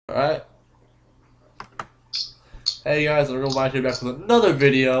Alright. Hey guys, I'm Real Mind here back with another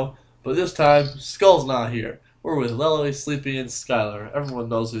video, but this time, Skull's not here. We're with Lely, Sleepy, and Skylar. Everyone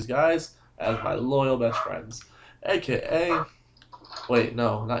knows these guys as my loyal best friends. AKA... Wait,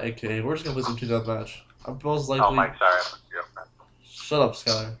 no, not AKA. We're just gonna play some 2 match. I'm most likely... Oh, Mike, sorry. I'm your friend. Shut up,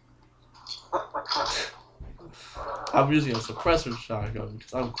 Skylar. I'm using a suppressor shotgun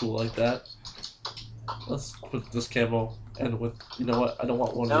because I'm cool like that. Let's put this camo and with... You know what? I don't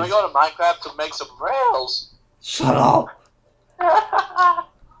want one Then of we these. go to Minecraft to make some rails. Shut up! I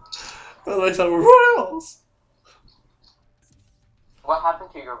like some rails! What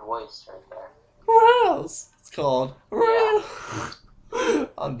happened to your voice right there? Rails! It's called rails.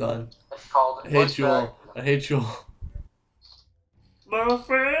 I'm done. It's called. I hate you all. I hate you all. My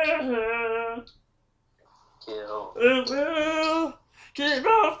friend, Kill. it will keep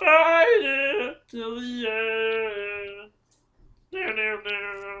on fighting till the end.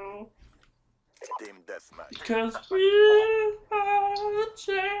 No. Team deathmatch. Because we are the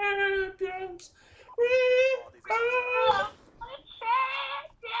champions. We are.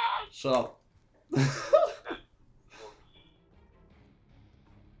 Shut up.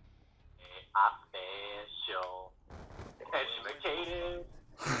 Official. Educated.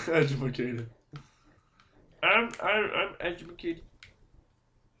 Educated. I'm educated.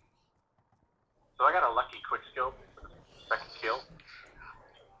 So I got a lucky quick skill for the second skill.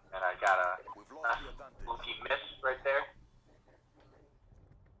 And I got a We've lost the advantage. lucky miss right there.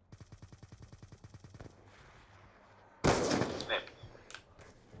 Snip.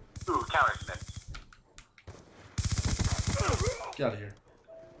 Ooh, counter snip. Get out of here.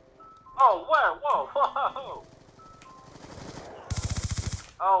 Oh, whoa.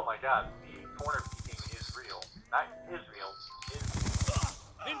 Oh my god, the corner peeking is real. Not Israel,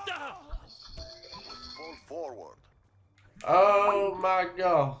 Fall forward. Oh my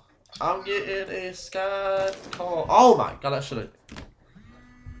god. I'm getting a Skype call. Oh my god, that should have.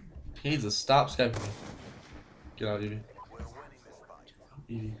 He needs to stop Skyping me. Get out, Evie. We're winning this fight.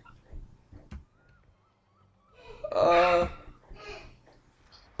 Evie.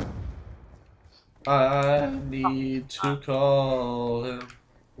 I need to call him.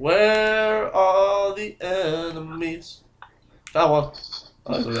 Where are the enemies? Found one.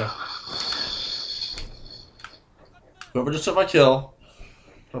 Oh, he's over there. Whoever just took my kill,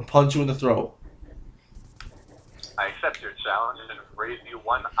 I'm gonna punch you in the throat. I accept your challenge and raise you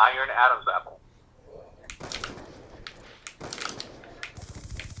 1 iron Adam's apple.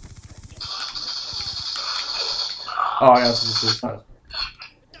 Oh, yeah, this is fine.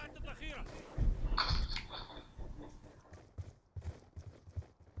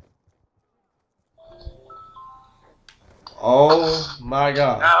 Oh my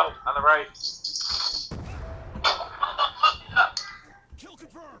god. No, on the right.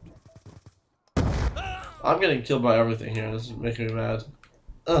 I'm getting killed by everything here. This is making me mad.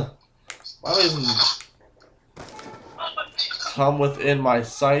 Why doesn't come within my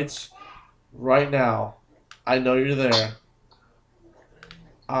sights right now? I know you're there.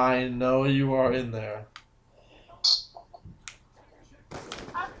 I know you are in there.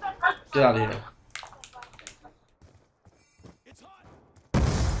 Get out of here.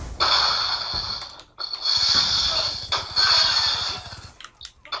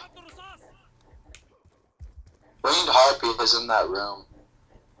 Winged Harpy is in that room.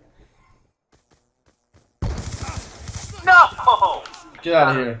 No! Get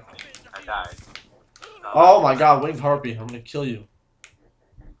out of here. I died. No. Oh my god, Winged Harpy. I'm gonna kill you.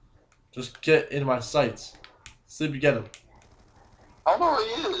 Just get in my sights. Sleepy, get him. I don't know where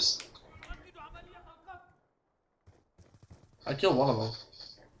he is. I killed one of them.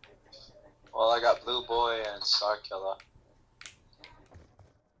 Well, I got Blue Boy and Star Killer.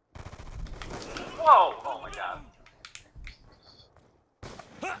 Whoa! Oh my god.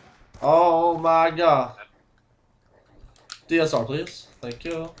 Oh my god. DSR, please. Thank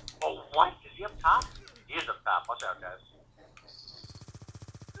you. Oh, what? Is he up top? He is up top. Watch out, guys.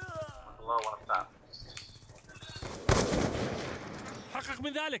 One below, one up top. حقق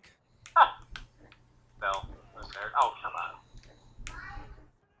من ذلك. Ha! No. There. Oh, come on.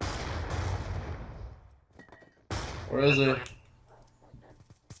 Where is he?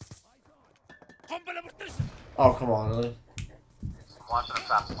 قنبلة مرتجة. Oh, come on, really? I'm watching up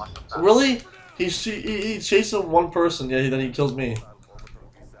top. I'm watching up top. Really? He's chasing one person, yeah, then he kills me.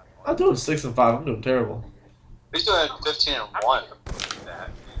 I'm doing 6 and 5. I'm doing terrible. He's doing 15 and 1. That.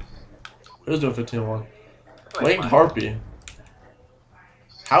 Who's doing 15 and 1? Like Winged mine. Harpy.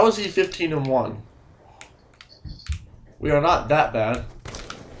 How is he 15 and 1? We are not that bad.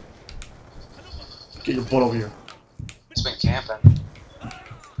 Get your butt over here. He's been camping.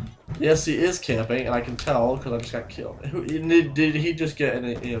 Yes, he is camping, and I can tell because I just got killed. Did he just get an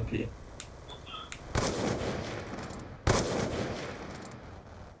EMP?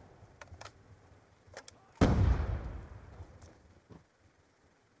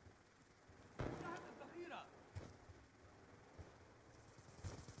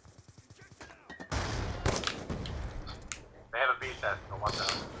 They have a B test, so watch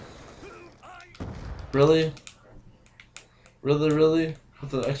out. Really? Really, really?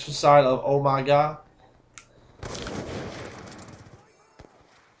 With the extra side of oh my god?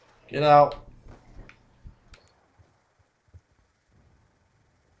 Get out.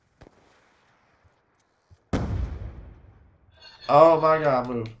 Oh my god,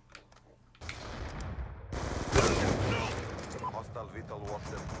 move. Hostile vital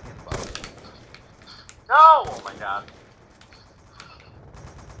warfare inbound. No! Oh my god.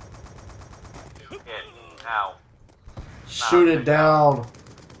 Hit. Now. Shoot it down.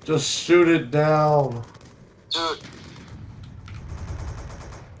 Just shoot it down. Dude,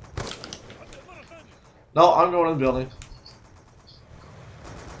 No, I'm going in the building.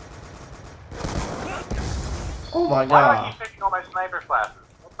 Oh my Why do I god. keep picking all my sniper classes?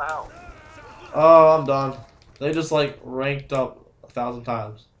 What the hell? Oh, I'm done. They just like ranked up 1,000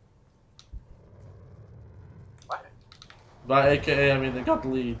 times. What? By AKA, I mean they got the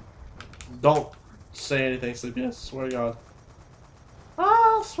lead. Don't say anything, Sleepy. I swear to God.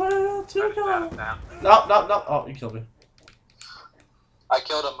 I swear to God. Now. No, no, no. Oh, you killed me. I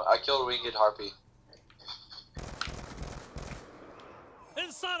killed him. I killed Winged Harpy.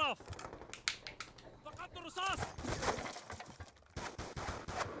 انصرف فقدت الرصاص.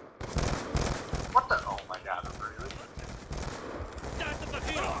 What the? Oh my god, really? انتهت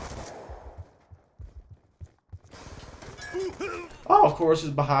الذخيرة. Oh, of course,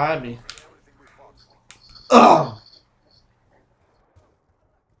 he's behind me. Ugh.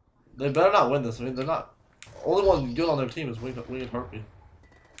 They better not win this. I mean, they're not. Only one good on their team is Winged Harpy.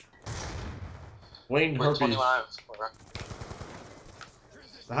 Winged We're Harpy. 21 out of 4.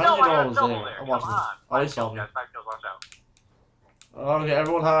 How No, did you know I I got was double there? there. I'm Come watching this. on. Oh, he 5 saw kills, me. guys. 5 kills, watch out. Okay,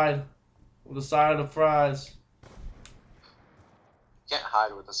 everyone hide. With a side of fries. Can't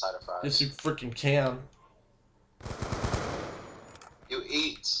hide with the side of fries. Yes, you freaking can. You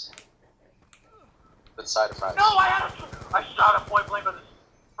eat with side of fries. No, I shot a point blank with this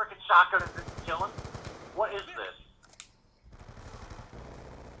freaking shotgun and didn't kill him. What is this?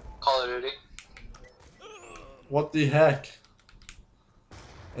 Call of Duty. What the heck?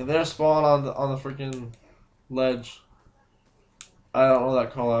 And they're spawned on the freaking ledge. I don't know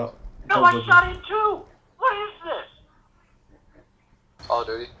that call out. No, Don't I judge me. shot him too. What is this? Call of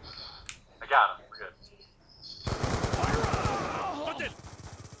Duty. I got him. We're good. قتل.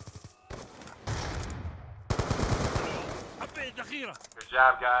 عبي الذخيرة. Good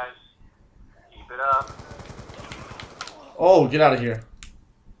job, guys. Keep it up. Oh, get out of here.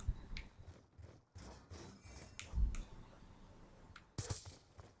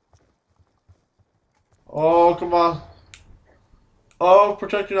 Oh, come on. Oh,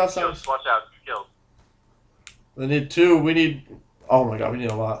 protect your outside. Kills, watch out. Kills. They need 2. We need. Oh my god, we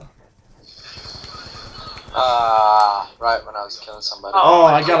need a lot. Right when I was killing somebody. Oh,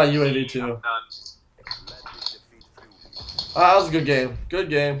 I got a UAV too. I'm done. That was a good game. Good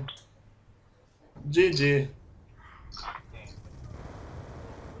game. GG.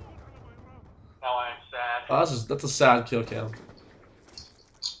 Now I'm sad. Oh, that's a sad kill cam.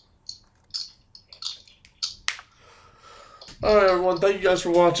 Alright everyone, thank you guys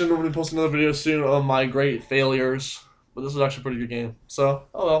for watching. I'm going to post another video soon of my great failures. But this was actually a pretty good game. So,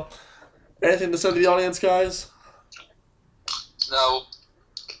 oh well. Anything to say to the audience, guys? No.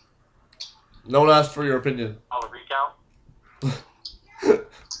 No one asked for your opinion. Oh, a recount?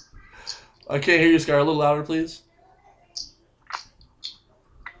 I can't hear you, Sky. A little louder, please.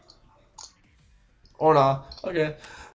 Or not. Okay.